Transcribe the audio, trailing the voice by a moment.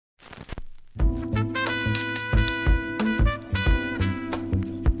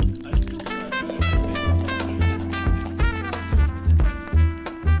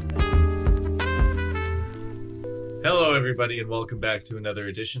everybody, and welcome back to another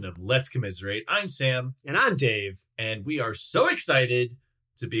edition of Let's Commiserate. I'm Sam. And I'm Dave. And we are so excited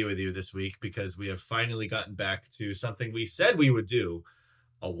to be with you this week because we have finally gotten back to something we said we would do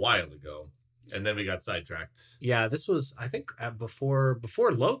a while ago. And then we got sidetracked. Yeah, this was, I think, before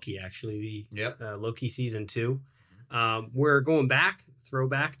Loki, actually, Loki season 2. We're going back,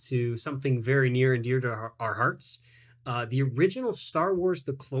 throwback to something very near and dear to our hearts. The original Star Wars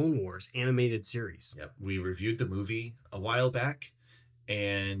The Clone Wars animated series. Yep. We reviewed the movie a while back,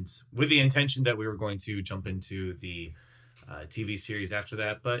 and with the intention that we were going to jump into the TV series after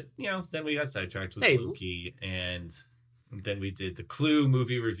that. But, then we got sidetracked with Loki, and then we did the Clue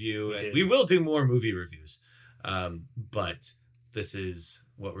movie review, and we will do more movie reviews. But this is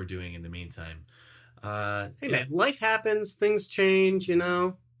what we're doing in the meantime. Hey, man, life happens, things change,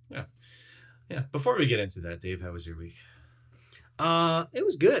 Yeah. Before we get into that, Dave, how was your week? It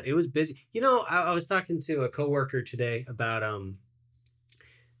was good. It was busy. I was talking to a coworker today about,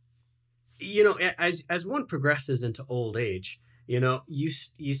 as one progresses into old age, you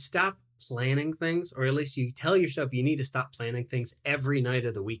stop planning things, or at least you tell yourself you need to stop planning things every night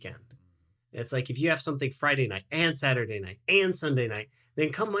of the weekend. It's like if you have something Friday night and Saturday night and Sunday night,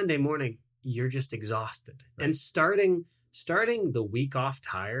 then come Monday morning, you're just exhausted. Right. And starting the week off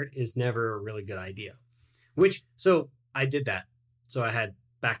tired is never a really good idea. So I did that. So I had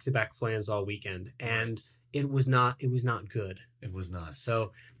back-to-back plans all weekend, and it was not good. It was not.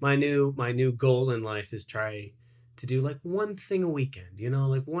 So my new goal in life is try to do like one thing a weekend,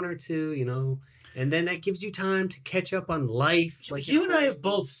 like one or two, and then that gives you time to catch up on life. Like you and I have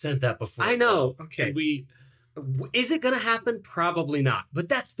both said that before. I know. Okay. Is it going to happen? Probably not. But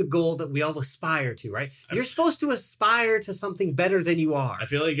that's the goal that we all aspire to, right? You're supposed to aspire to something better than you are. I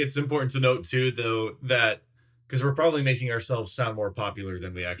feel like it's important to note too, though, that because we're probably making ourselves sound more popular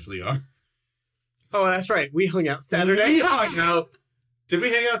than we actually are. Oh, that's right. We hung out Saturday. Did we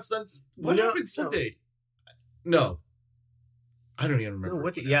hang out Sunday? What happened Sunday? No. I don't even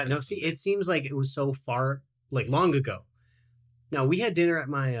remember. See, it seems like it was so far, like long ago. Now, we had dinner at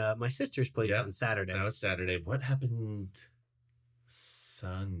my sister's place on Saturday. That was Saturday. What happened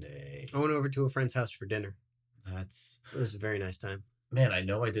Sunday? I went over to a friend's house for dinner. It was a very nice time. Man, I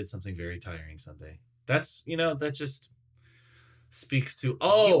know I did something very tiring Sunday. That's, that just speaks to...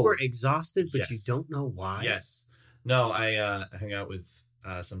 You were exhausted, but you don't know why? Yes. No, I hung out with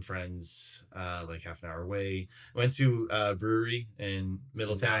some friends like half an hour away. Went to a brewery in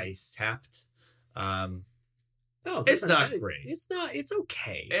Middletown. Nice. Tapped. No, it's not great. It's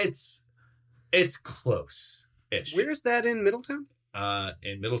okay. It's close-ish. Where's that in Middletown?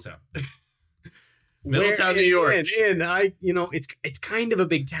 In Middletown. Middletown, New York. It's kind of a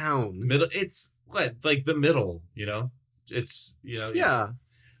big town. It's what? Like the middle, It's, Yeah.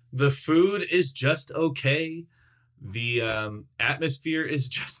 The food is just okay. The atmosphere is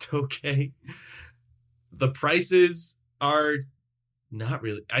just okay. The prices are not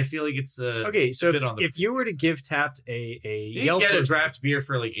really. I feel like it's okay. So if you were to give Tapped a you get a draft beer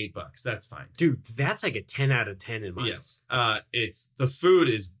for like $8, that's fine, dude. That's like a 10 out of 10 in my yes. It's the food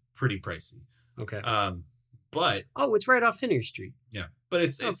is pretty pricey. Okay. But it's right off Henry Street. Yeah, but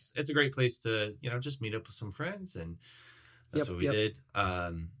it's a great place to just meet up with some friends, and that's what we did.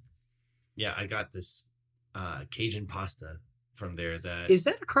 I got this Cajun pasta from there. Is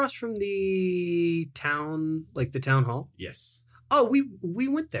that across from the town, like the town hall? Yes. Oh, we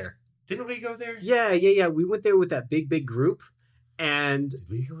went there. Didn't we go there? Yeah. We went there with that big group, and did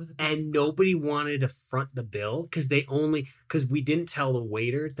we go with nobody wanted to front the bill because we didn't tell the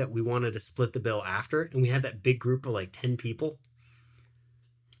waiter that we wanted to split the bill after, and we had that big group of like 10 people.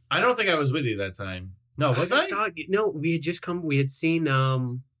 I don't think I was with you that time. No, was I? No, we had just come. We had seen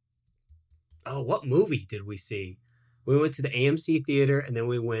what movie did we see? We went to the AMC theater, and then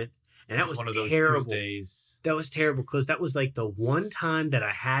we went, and that was one of those terrible. Days. That was terrible because that was like the one time that I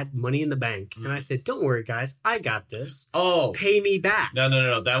had money in the bank, and I said, "Don't worry, guys, I got this. Oh, pay me back."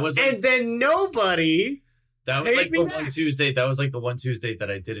 No. That was, and then nobody. That was like the one Tuesday. That was like the one Tuesday that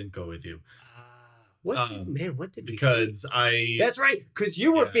I didn't go with you. What did we? Because That's right. Because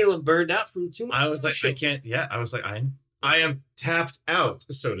you were feeling burned out from too much. I was like, I can't. Yeah, I was like, I am tapped out,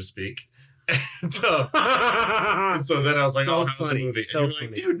 so to speak. And so then I was like, so how's the movie? So and you're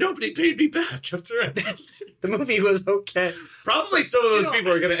like, dude, nobody paid me back after the movie was okay. Probably some of those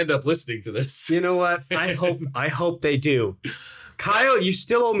people are going to end up listening to this. You know what? I hope they do. Kyle, you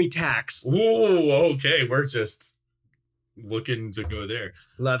still owe me tax. Ooh, okay. We're just looking to go there.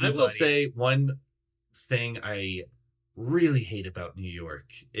 Love you, I will say one thing I really hate about New York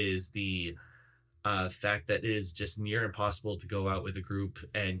is the fact that it is just near impossible to go out with a group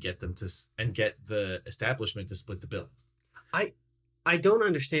and get them to and get the establishment to split the bill. I don't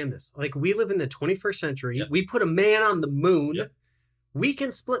understand this. Like, we live in the 21st century. Yep. We put a man on the moon. Yep. We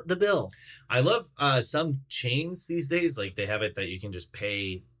can split the bill. I love some chains these days. Like, they have it that you can just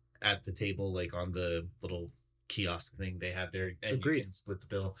pay at the table, like on the little kiosk thing they have there, and Agreed. you can split the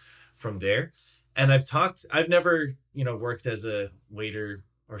bill from there. And I've never, worked as a waiter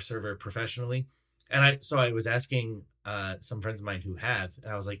or server professionally. And I was asking some friends of mine who have,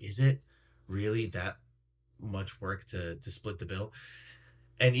 and I was like, is it really that much work to split the bill?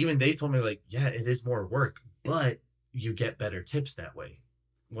 And even they told me, like, yeah, it is more work, but you get better tips that way.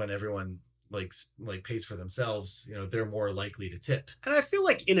 When everyone like pays for themselves, they're more likely to tip. And I feel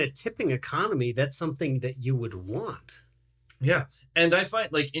like in a tipping economy, that's something that you would want. Yeah. And I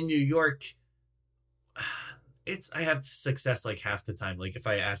find, like, in New York, I have success like half the time. Like, if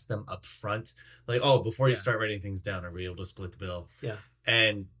I ask them up front, like, oh, before you start writing things down, are we able to split the bill? Yeah.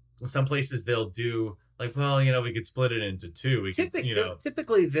 And some places they'll do like, well, we could split it into two.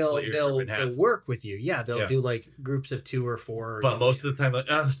 Typically they'll work with you. Yeah, they'll do like groups of 2 or 4. But most of the time, like,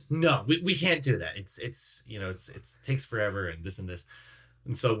 no, we can't do that. It takes forever and this and this.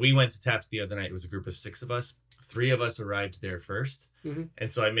 And so we went to Taps the other night. It was a group of 6 of us. 3 of us arrived there first. Mm-hmm.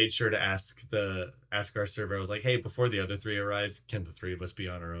 And so I made sure to ask our server. I was like, hey, before the other 3 arrive, can the 3 of us be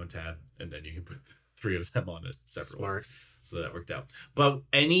on our own tab? And then you can put 3 of them on a separate one. So that worked out. But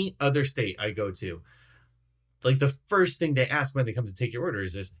any other state I go to, like, the first thing they ask when they come to take your order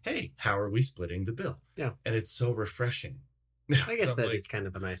is this, hey, how are we splitting the bill? Yeah. And it's so refreshing. I guess that is kind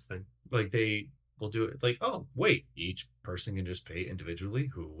of a nice thing. Like, they will do it like, oh, wait, each person can just pay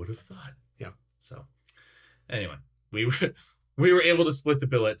individually. Who would have thought? Yeah. So anyway, we were able to split the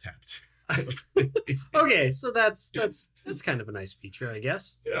bill at Tapped. Okay, so that's kind of a nice feature, I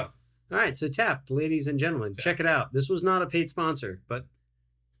guess. Yeah. All right, so Tapped, ladies and gentlemen, check it out. This was not a paid sponsor, but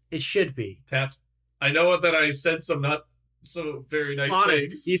it should be. Tapped. I know that I said some not so very nice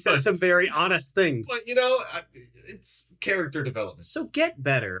things. You said some very honest things. But, it's character development. So get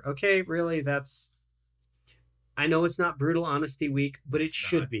better, okay? Really, I know it's not Brutal Honesty Week, but it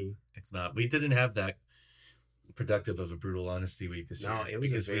should be. It's not. We didn't have that productive of a Brutal Honesty Week this year. No, it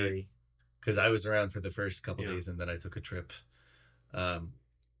was because I was around for the first couple days and then I took a trip.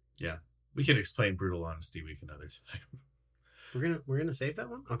 Yeah, we could explain Brutal Honesty Week another time. We're gonna save that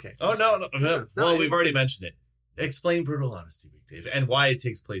one. Okay. Oh no. Well, we've already mentioned it. Explain Brutal Honesty Week, Dave, and why it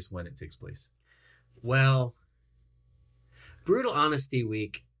takes place when it takes place. Well, Brutal Honesty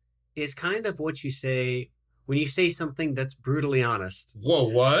Week is kind of what you say when you say something that's brutally honest. Whoa,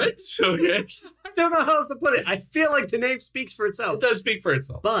 what? Okay. I don't know how else to put it. I feel like the name speaks for itself. It does speak for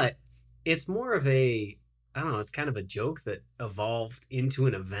itself. But it's more of I don't know, it's kind of a joke that evolved into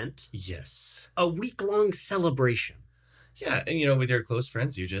an event. Yes. A week-long celebration. Yeah, and with your close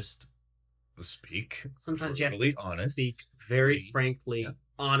friends, you just speak. Sometimes you have to honest. Speak very frankly,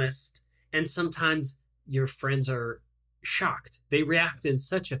 honest, and sometimes your friends are shocked. They react with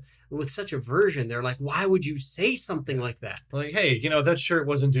such aversion. They're like, "Why would you say something like that?" Like, hey, that shirt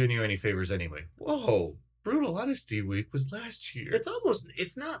wasn't doing you any favors anyway. Whoa. Brutal Honesty Week was last year. It's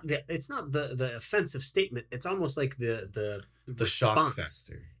not the offensive statement. It's almost like the shock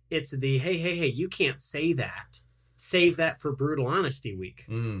factor. It's the hey, you can't say that. Save that for Brutal Honesty Week.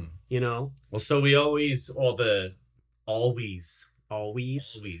 Well, so we always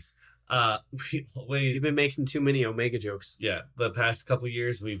you've been making too many Omega jokes. Yeah, the past couple of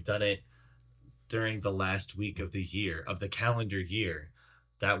years we've done it during the last week of the calendar year.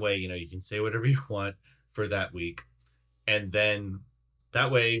 That way, you can say whatever you want for that week, and then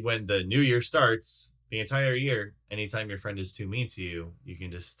that way when the new year starts, the entire year, anytime your friend is too mean to you, you can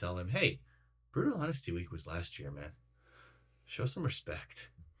just tell him, hey, Brutal Honesty Week was last year, man. Show some respect.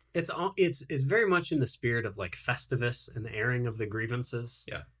 It's very much in the spirit of like Festivus and the airing of the grievances.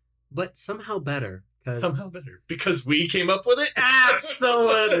 Yeah. But somehow better. Because we came up with it?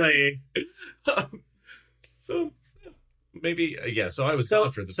 Absolutely. So maybe, so I was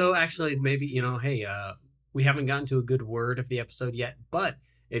gone for the... So actually, maybe, hey, we haven't gotten to a good word of the episode yet, but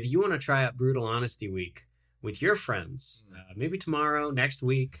if you want to try out Brutal Honesty Week with your friends, maybe tomorrow, next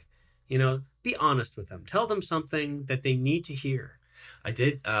week, be honest with them. Tell them something that they need to hear. I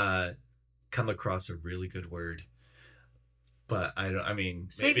did come across a really good word, but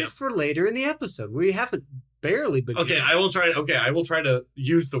save it for later in the episode. We haven't barely begun. Okay, I will try to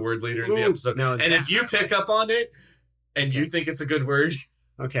use the word later in the episode. No, and if you pick up on it and you think it's a good word,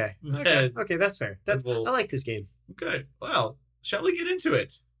 okay, that's fair. I like this game. Good. Well, shall we get into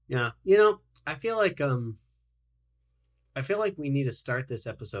it? Yeah. I feel like we need to start this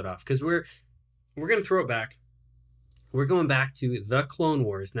episode off because we're going to throw it back. We're going back to the Clone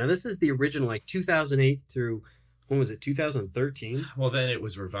Wars. Now, this is the original, 2008 through when was it, 2013? Well, then it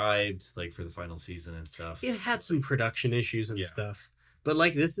was revived like for the final season and stuff. It had some production issues and Yeah. stuff. But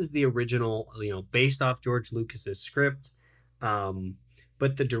like this is the original, based off George Lucas's script.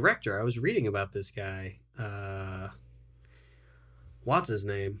 But the director, I was reading about this guy. What's his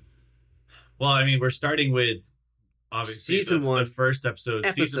name? Well, I mean, we're starting with obviously Season one. the first episode,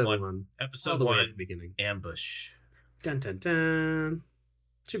 season one, All episode the way at one, the beginning. Ambush. Dun dun dun.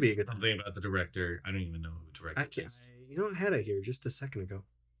 Should be a good one. Something about the director. I don't even know who directed I can't. this. I had it here just a second ago.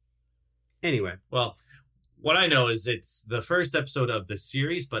 Anyway, Well, what I know is it's the first episode of the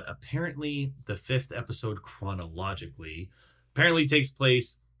series, but apparently the 5th episode chronologically apparently takes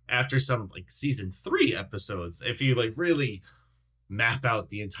place after some like season 3 episodes. If you like really map out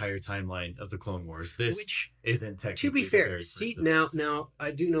the entire timeline of the Clone Wars, this which, isn't technically. to be the fair, very first see episode. now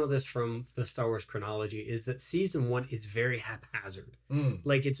I do know this from the Star Wars chronology is that season 1 is very haphazard.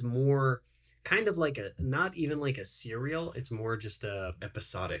 Like it's more kind of like not even like a serial. It's more just a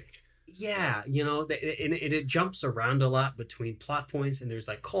Episodic. yeah, and it jumps around a lot between plot points, and there's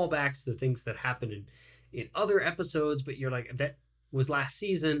like callbacks to things that happen in other episodes, but you're like that was last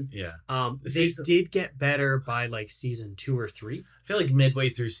season. Yeah. They did get better by like season 2 or 3. I feel like midway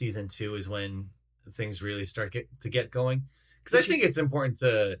through season 2 is when things really start to get going. Because I think it's important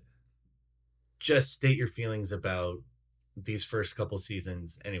to just state your feelings about these first couple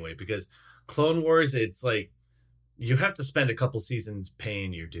seasons anyway. Because Clone Wars, it's like you have to spend a couple seasons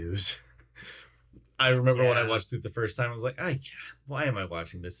paying your dues. I remember when I watched it the first time, I was like, why am I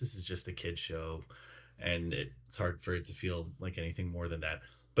watching this? This is just a kid's show. And it's hard for it to feel like anything more than that.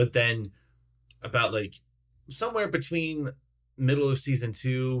 But then about like somewhere between middle of season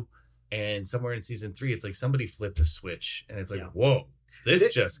 2 and somewhere in season 3, it's like somebody flipped a switch and it's like, whoa, there's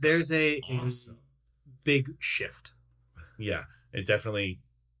a awesome. big shift. Yeah, it definitely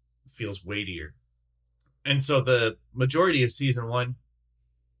feels weightier. And so the majority of season 1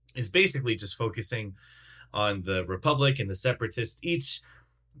 is basically just focusing on the Republic and the Separatists, each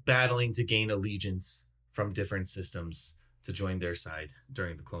battling to gain allegiance from different systems to join their side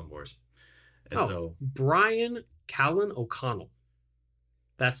during the Clone Wars. And so Brian Callan O'Connell.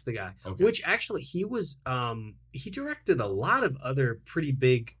 That's the guy. Okay. Which actually he was he directed a lot of other pretty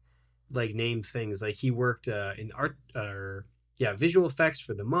big like name things. Like he worked in art visual effects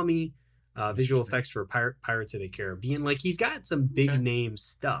for The Mummy, visual effects for Pirates of the Caribbean. Like he's got some big name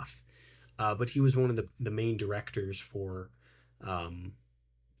stuff. But he was one of the main directors for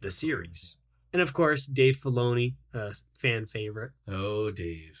the series. And of course, Dave Filoni, fan favorite. Oh,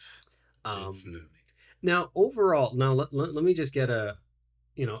 Dave. Filoni. Now, overall, let me just get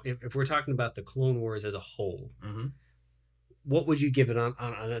if we're talking about the Clone Wars as a whole, what would you give it on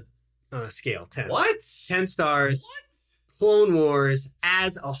a scale? 10. What? 10 stars. What? Clone Wars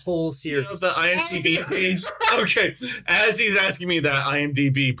as a whole series. The IMDb page. Okay, as he's asking me that,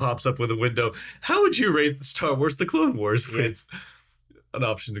 IMDb pops up with a window. How would you rate the Star Wars: The Clone Wars with an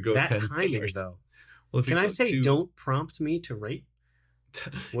option to go that 10 timing stars? though? Well, can I say don't prompt me to rate?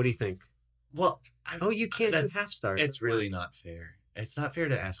 What do you think? Well, you can't do half stars. It's really not fair. It's not fair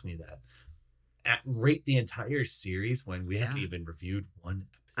to ask me that. Rate the entire series when we haven't even reviewed one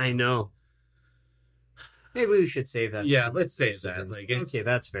episode. I know. Maybe we should save that. Yeah, let's save that. Like, okay,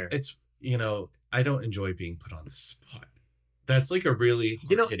 that's fair. It's I don't enjoy being put on the spot. That's like a really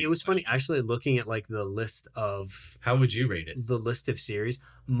it was funny actually looking at like the list of how would you rate it? The list of series,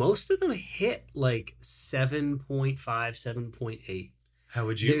 most of them hit like 7.5, 7.8. How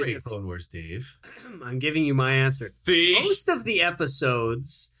would you rate Clone Wars, Dave? I'm giving you my answer. See? Most of the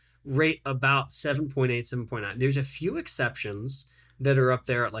episodes rate about 7.8, 7.9. There's a few exceptions that are up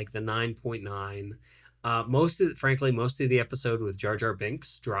there at like the 9.9. Most of the episode with Jar Jar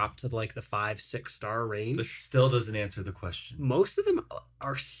Binks dropped to like the 5-6 star range. This still doesn't answer the question. Most of them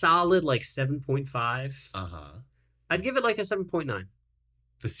are solid like 7.5. I'd give it like a 7.9.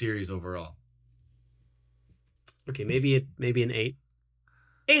 The series overall. Okay, maybe an 8.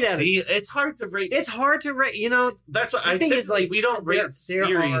 8 out of 10. It's hard to rate. It's hard to rate. That's what I think is like. We don't rate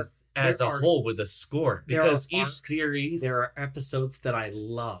series as a whole with a score because each series. There are episodes that I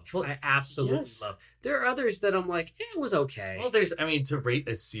love. I absolutely love. There are others that I'm like, it was okay. Well, to rate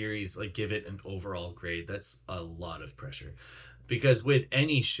a series, like give it an overall grade, that's a lot of pressure. Because with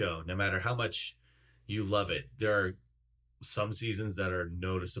any show, no matter how much you love it, there are some seasons that are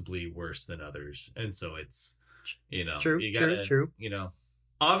noticeably worse than others, and so it's true.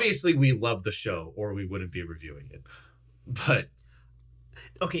 Obviously, we love the show, or we wouldn't be reviewing it. But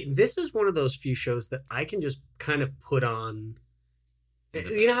okay, this is one of those few shows that I can just kind of put on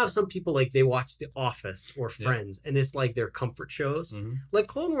You know how some people like they watch The Office or Friends and it's like their comfort shows. Mm-hmm. Like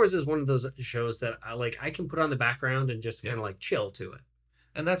Clone Wars is one of those shows that I can put on the background and just kind of like chill to it.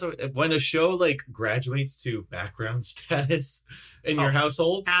 And that's when a show like graduates to background status in your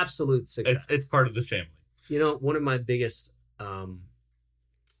household. Absolute success. It's part of the family. You know, one of my biggest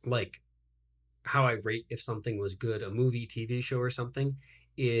like how I rate if something was good, a movie, TV show, or something,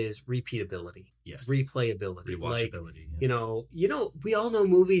 is repeatability. Yes. Replayability. Rewatchability. Like, you know, we all know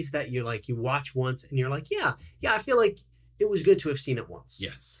movies that you watch once and you're like, yeah, I feel like it was good to have seen it once.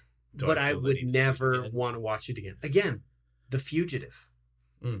 Yes. But I would never want to watch it again. Again, The Fugitive.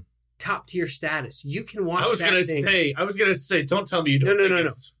 Top tier status. You can watch. I was gonna say, don't tell me you don't. No.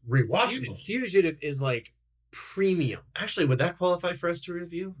 Rewatchable. Fugitive is like premium. Actually, would that qualify for us to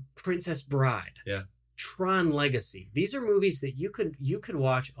review? Princess Bride. Yeah. Tron Legacy. These are movies that you could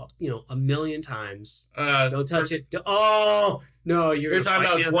watch, a million times. Don't touch it. Oh no, you're talking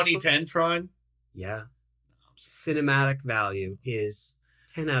about 2010 Tron. Yeah. Cinematic value is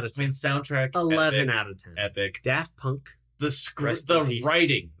 10 out of 10. I mean, soundtrack 11 epic, out of 10. Epic. Daft Punk. The script, the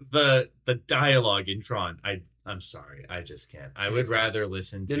writing, the dialogue in Tron. I'm sorry, I just can't. I would rather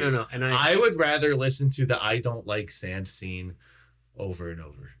listen to no, and I would rather listen to the "I don't like sand" scene over and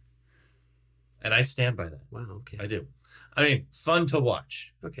over, and I stand by that. Wow, okay, I do. I mean, fun to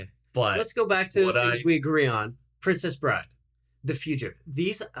watch. Okay, but let's go back to things we agree on: Princess Bride, The Fugitive.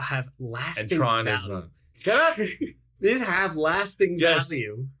 These have lasting and Tron value. as well. Shut up. These have lasting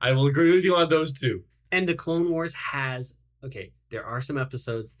value. I will agree with you on those two. And the Clone Wars has. Okay, there are some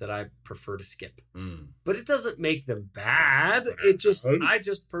episodes that I prefer to skip, but it doesn't make them bad. I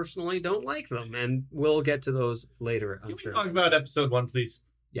just personally don't like them, and we'll get to those later. I'm sure. Talk about episode 1, please.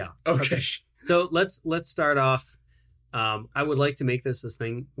 Yeah. Okay. So let's start off. I would like to make this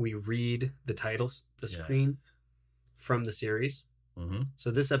thing. We read the titles, the screen from the series. Mm-hmm. So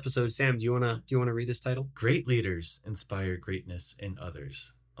this episode, Sam, do you wanna read this title? Great leaders inspire greatness in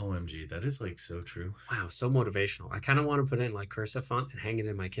others. OMG, that is like so true. Wow, so motivational. I kind of want to put it in like cursive font and hang it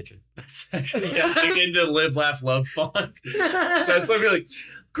in my kitchen. That's actually into Live, Laugh, Love font. That's like really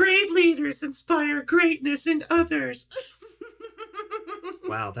great leaders inspire greatness in others.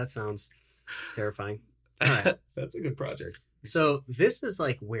 Wow, that sounds terrifying. All right. That's a good project. So this is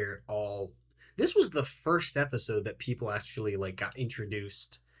like where this was the first episode that people actually like got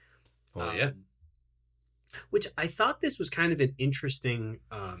introduced. Oh yeah. Which I thought this was kind of an interesting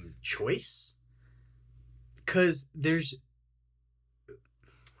choice, because there's,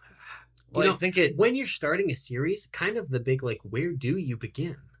 I think when you're starting a series, kind of the big like, where do you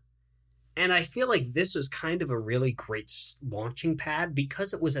begin? And I feel like this was kind of a really great launching pad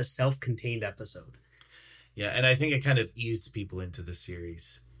because it was a self-contained episode. Yeah, and I think it kind of eased people into the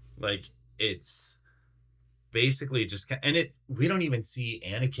series. Like it's basically just, and we don't even see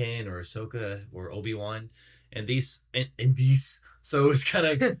Anakin or Ahsoka or Obi-Wan and these, so it was kind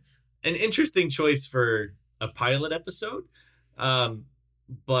of an interesting choice for a pilot episode.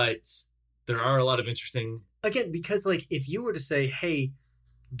 But there are a lot of interesting, again, because like if you were to say, hey,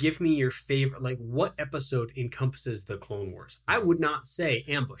 give me your favorite, like what episode encompasses the Clone Wars, I would not say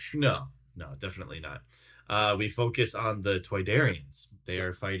Ambush. No, definitely not. We focus on the Toydarians. They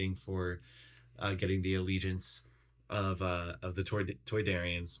are fighting for getting the allegiance of the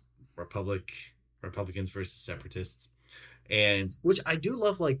Toydarians, Republicans versus Separatists, and which I do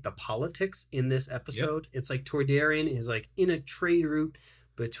love, like the politics in this episode. Yep. It's like Toydarian is like in a trade route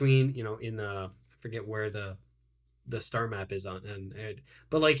between, in the, I forget where the star map is on,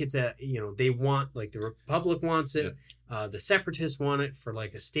 but like it's they want, like the Republic wants it, the Separatists want it for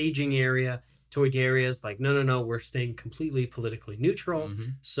like a staging area. Toydaria's like, no, we're staying completely politically neutral.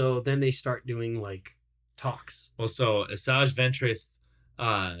 Mm-hmm. So then they start doing like talks. Well, so Asajj Ventress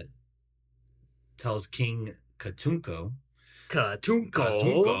tells King Katunko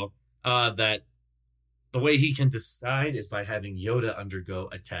that the way he can decide is by having Yoda undergo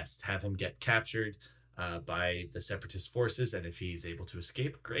a test, have him get captured by the Separatist forces, and if he's able to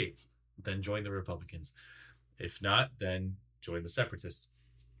escape, great, then join the Republicans. If not, then join the Separatists.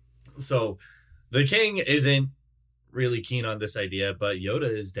 So the king isn't really keen on this idea, but Yoda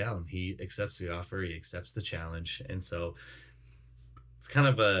is down. He accepts the offer, he accepts the challenge, and so it's kind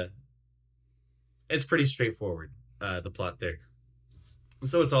of it's pretty straightforward, the plot there.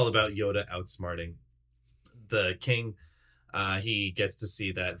 So it's all about Yoda outsmarting the king. He gets to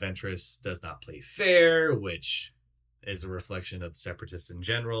see that Ventress does not play fair, which is a reflection of Separatists in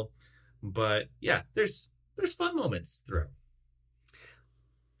general. But yeah, there's fun moments throughout.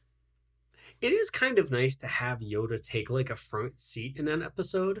 It is kind of nice to have Yoda take like a front seat in an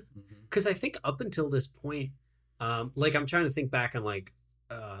episode, because I think up until this point, like I'm trying to think back on like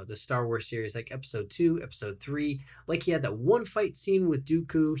the Star Wars series, like episode 2, episode 3. Like he had that one fight scene with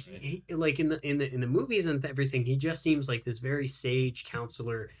Dooku. He like in the movies and everything, he just seems like this very sage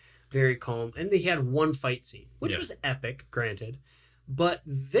counselor, very calm. And he had one fight scene, which was epic, granted. But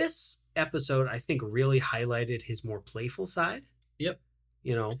this episode, I think, really highlighted his more playful side. Yep.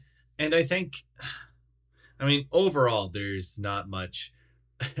 You know? And I think, I mean, overall, there's not much.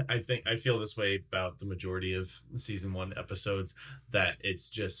 I feel this way about the majority of season 1 episodes, that it's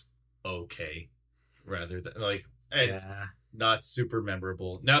just okay rather than like, it's not super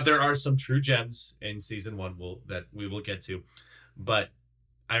memorable. Now, there are some true gems in season 1 that we will get to, but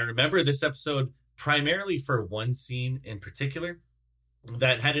I remember this episode primarily for one scene in particular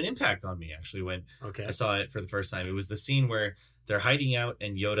that had an impact on me, actually, when I saw it for the first time. It was the scene where they're hiding out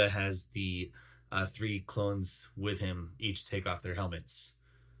and Yoda has the 3 clones with him each take off their helmets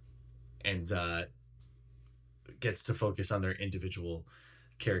and gets to focus on their individual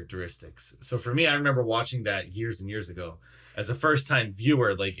characteristics. So for me, I remember watching that years and years ago as a first-time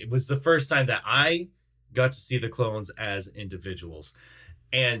viewer. Like, it was the first time that I got to see the clones as individuals.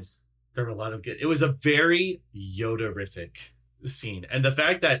 And there were a lot of good... It was a very Yoda-rific scene. And the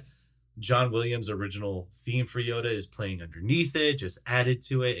fact that John Williams' original theme for Yoda is playing underneath it just added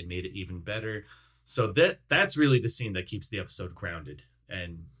to it and made it even better. So that's really the scene that keeps the episode grounded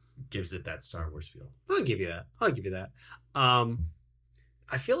and gives it that Star Wars feel. I'll give you that.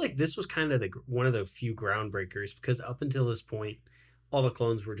 I feel like this was kind of one of the few groundbreakers, because up until this point, all the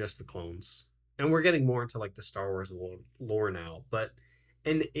clones were just the clones. And we're getting more into like the Star Wars lore now,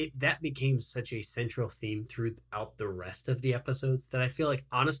 and that became such a central theme throughout the rest of the episodes that I feel like,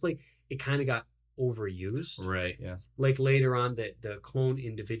 honestly, it kind of got overused. Right, yeah. Like later on, the clone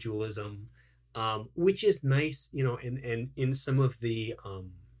individualism, which is nice, you know, and in some of the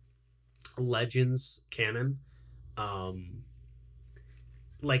Legends canon,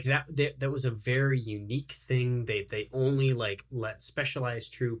 like that was a very unique thing. They only like let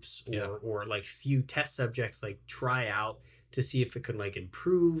specialized troops or like few test subjects like try out to see if it could like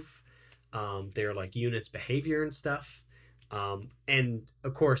improve their like units' behavior and stuff. And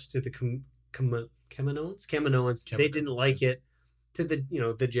of course, to the Kaminoans, they didn't like it. To the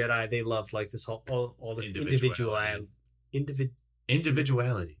the Jedi, they loved like this all this individuality.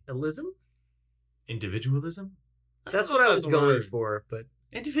 Individualism. That's what I was going for, but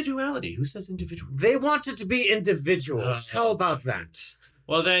individuality. Who says individual? They wanted to be individuals. How about that?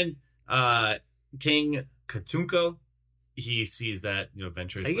 Well, then, King Katunko, he sees that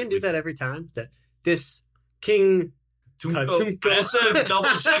Ventress. Are you gonna do that every time? That this King Katunko. I have to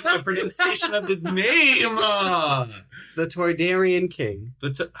double check the pronunciation of his name. The Toydarian King.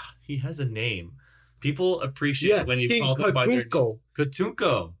 He has a name. People appreciate it when you call them by their name.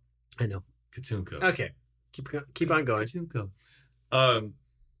 Katunko. I know. Katunko. Okay. Keep on going. Katunko.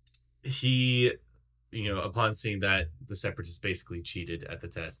 He, upon seeing that the Separatists basically cheated at the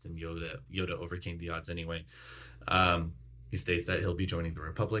test and Yoda overcame the odds anyway, he states that he'll be joining the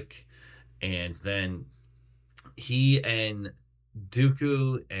Republic. And then he and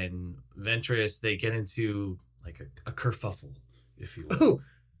Dooku and Ventress, they get into like a kerfuffle, if you will. Ooh,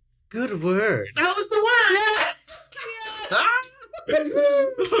 good word. That was the word! Yes!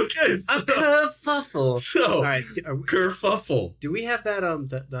 Okay, so, a kerfuffle. So, all right, kerfuffle. Do we have that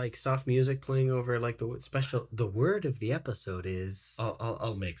the like soft music playing over like the special? The word of the episode is.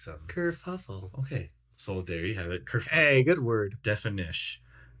 I'll make some kerfuffle. Okay, so there you have it. Kerfuffle. Hey, good word. Definition: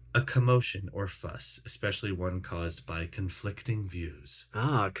 a commotion or fuss, especially one caused by conflicting views.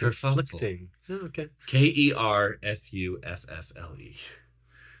 Ah, conflicting. Oh, okay. KERFUFFLE.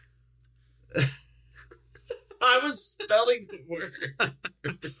 I was spelling the word.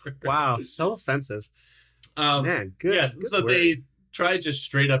 Wow, so offensive. Man, good. Yeah, good so word. they try just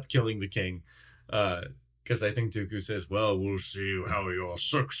straight up killing the king. Because I think Dooku says, well, we'll see how your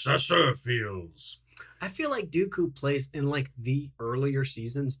successor feels. I feel like Dooku plays, in like the earlier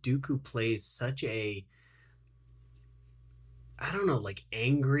seasons, Dooku plays such a, I don't know, like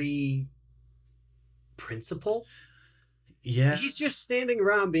angry principal. Yeah. He's just standing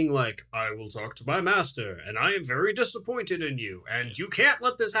around being like, I will talk to my master, and I am very disappointed in you, and you can't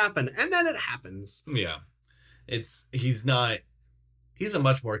let this happen. And then it happens. Yeah. He's a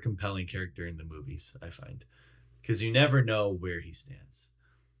much more compelling character in the movies, I find. Because you never know where he stands.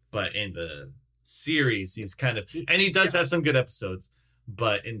 But in the series, he's kind of, and he does have some good episodes,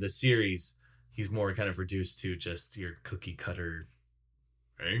 but in the series, he's more kind of reduced to just your cookie cutter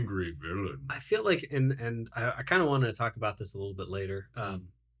angry villain. I feel like, and I kind of wanted to talk about this a little bit later,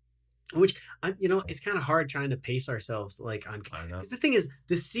 which it's kind of hard trying to pace ourselves like on. Because the thing is,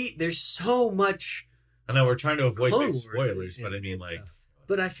 there's so much. I know we're trying to avoid big spoilers, but I mean, like,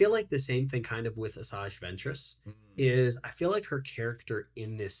 But I feel like the same thing kind of with Asajj Ventress is I feel like her character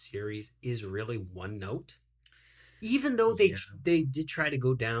in this series is really one note. Even though they did try to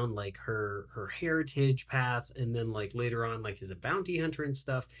go down like her heritage paths, and then like later on like as a bounty hunter and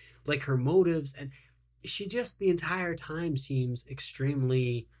stuff, like her motives, and she just the entire time seems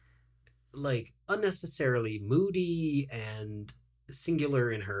extremely like unnecessarily moody and singular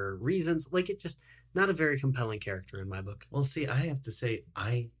in her reasons. Like it just not a very compelling character in my book. Well, see, I have to say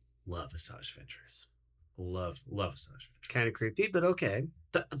I love Asajj Ventress. Love Asajj Ventress. Kind of creepy, but okay.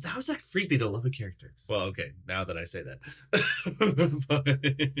 That was like creepy to love a character. Well, okay, now that I say that.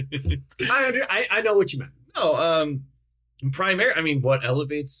 I know what you meant. No, I mean, what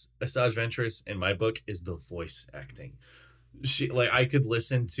elevates Asajj Ventress in my book is the voice acting. She I could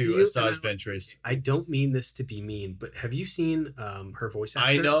listen to Asajj Ventress. I don't mean this to be mean, but have you seen her voice actor?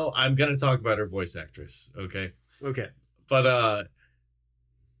 I know I'm gonna talk about her voice actress. Okay. But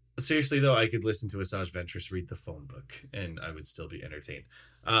seriously though, I could listen to Asajj Ventress read the phone book and I would still be entertained.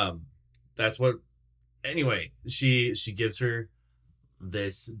 That's what. Anyway, she gives her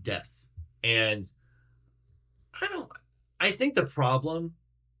this depth, and I think the problem.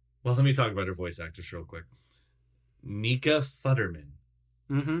 Well, let me talk about her voice actress real quick. Nika Futterman.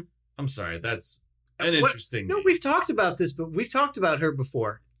 Mm-hmm. I'm sorry, that's an interesting name. No, we've talked about this, but we've talked about her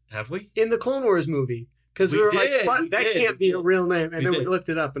before. Have we? In the Clone Wars movie. Because we were like, that can't be a real name. And then we looked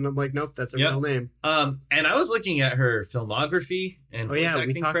it up, and I'm like, nope, that's a real name. And I was looking at her filmography and voice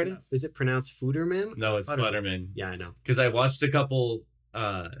acting credits. Is it pronounced Futterman? No, it's Futterman. Yeah, I know. Because I watched a couple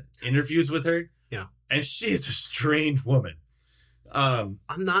interviews with her. Yeah. And she is a strange woman. I'm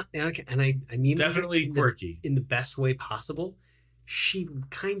not, and I mean definitely quirky in the best way possible. She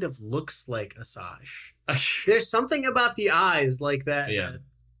kind of looks like Asajj. There's something about the eyes like that. Yeah.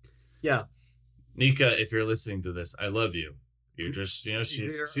 Yeah. Nika, if you're listening to this, I love you. You're just,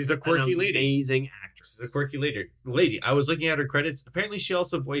 she's a quirky lady. Amazing actress. She's a quirky lady. I was looking at her credits. Apparently, she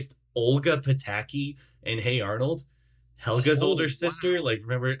also voiced Olga Pataki in Hey Arnold, Helga's older sister. Wow. Like,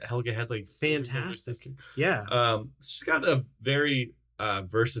 remember Helga had like fantastic. Yeah. She's got a very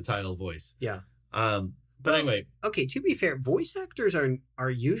versatile voice. Yeah. But anyway. Okay. To be fair, voice actors are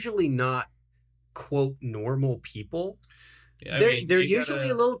usually not quote normal people. Yeah, they're usually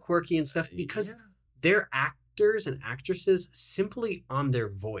a little quirky and stuff because they're actors and actresses simply on their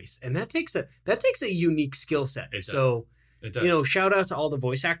voice, and that takes a unique skill set. It does. Shout out to all the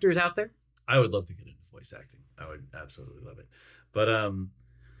voice actors out there. I would love to get into voice acting. I would absolutely love it. But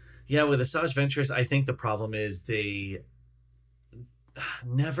with Asajj Ventress, I think the problem is they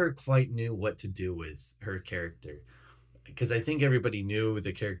never quite knew what to do with her character. Because I think everybody knew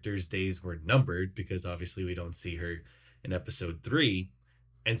the character's days were numbered because obviously we don't see her in episode 3.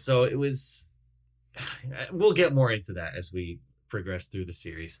 And so it was, we'll get more into that as we progress through the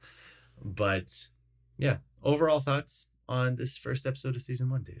series. But yeah, overall thoughts on this first episode of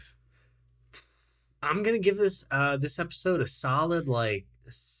season 1, Dave? I'm going to give this episode a solid 7.2,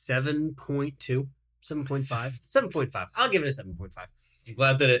 7.5, 7.5. I'll give it a 7.5. I'm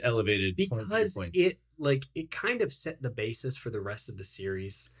glad that it elevated because it kind of set the basis for the rest of the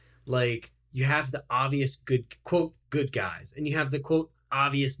series. You have the obvious quote good guys, and you have the quote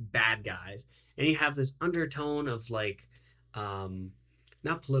obvious bad guys, and you have this undertone of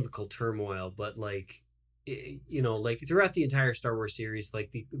not political turmoil, but throughout the entire Star Wars series,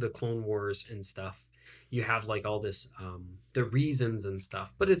 the Clone Wars and stuff, you have all this the reasons and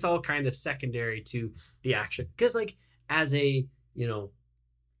stuff, but it's all kind of secondary to the action because as a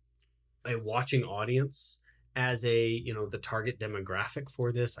a watching audience, as the target demographic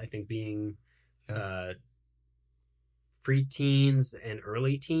for this, I think being preteens and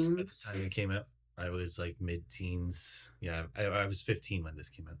early teens. At the time it came out, I was mid-teens. Yeah, I was 15 when this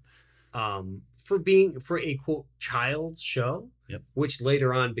came out. For a quote child's show, which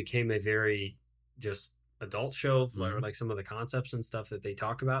later on became a very just adult show, some of the concepts and stuff that they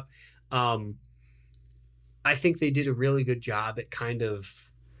talk about. I think they did a really good job at kind of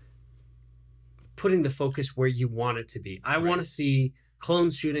putting the focus where you want it to be. I want to see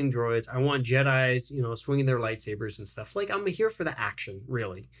clones shooting droids. I want Jedis, swinging their lightsabers and stuff. I'm here for the action,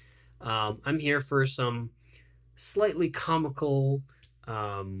 really. I'm here for some slightly comical,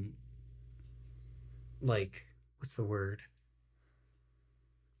 what's the word?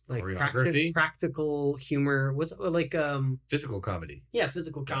 Practical humor. What's physical comedy? Yeah,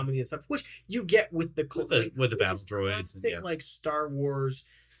 physical comedy and stuff, which you get with the battle droids. And, Star Wars.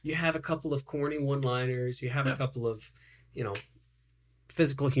 You have a couple of corny one-liners. You have a couple of,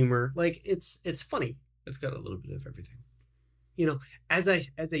 physical humor. It's funny. It's got a little bit of everything. as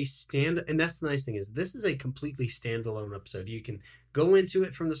a stand, and that's the nice thing is this is a completely standalone episode. You can go into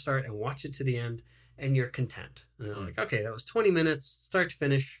it from the start and watch it to the end, and you're content. And you're like, okay, that was 20 minutes, start to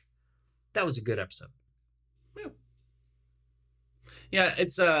finish. That was a good episode. Yeah,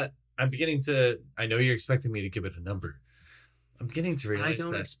 it's I'm beginning to. I know you're expecting me to give it a number. I'm beginning to realize I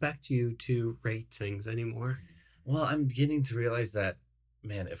don't expect you to rate things anymore. Well, I'm beginning to realize that,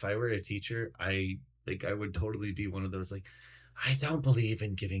 man, if I were a teacher, I would totally be one of those like, I don't believe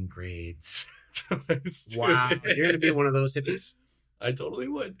in giving grades. Wow, you're gonna be one of those hippies. I totally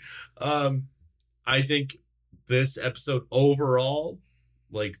would. I think this episode overall,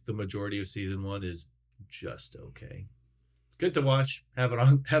 like the majority of season 1, is just okay. Good to watch. Have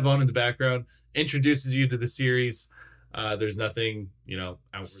on in the background. Introduces you to the series. There's nothing,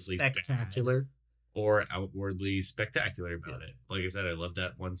 outwardly spectacular or outwardly spectacular about it. Like I said, I love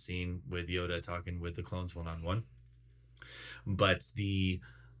that one scene with Yoda talking with the clones one-on-one. But the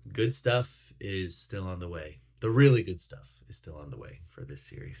good stuff is still on the way. The really good stuff is still on the way for this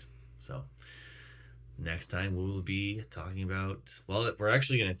series. So next time we will be talking about, well, we're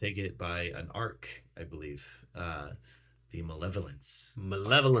actually going to take it by an arc, I believe. The Malevolence.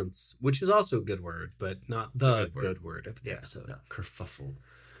 Malevolence, which is also a good word, but not the good word of the episode. No, kerfuffle.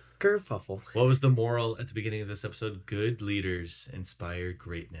 Kerfuffle. What was the moral at the beginning of this episode? Good leaders inspire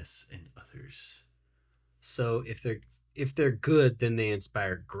greatness in others. So if they're good, then they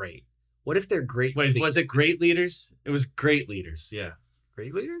inspire great. What if they're great? Wait, was it great leaders? It was great leaders. Yeah.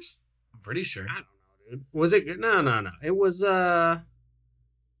 Great leaders? I'm pretty sure. I don't know, dude. Was it? No. It was, hang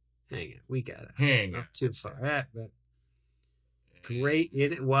it. We got it. Hang Not it. too far. But great.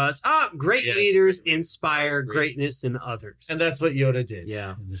 It was. Great Yes. leaders inspire greatness in others. And that's what Yoda did.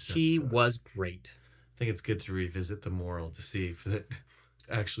 Yeah. He was great. I think it's good to revisit the moral to see if it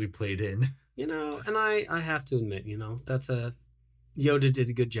actually played in. And I have to admit, that's Yoda did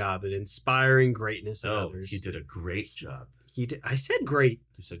a good job at inspiring greatness in others. He did a great job. He did. I said great.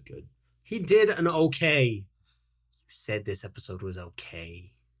 You said good. He did an okay. You said this episode was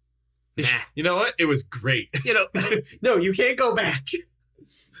okay. Nah. You know what? It was great. No, you can't go back.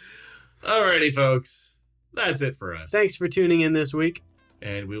 Alrighty, folks. That's it for us. Thanks for tuning in this week.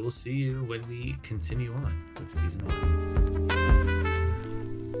 And we will see you when we continue on with season 1.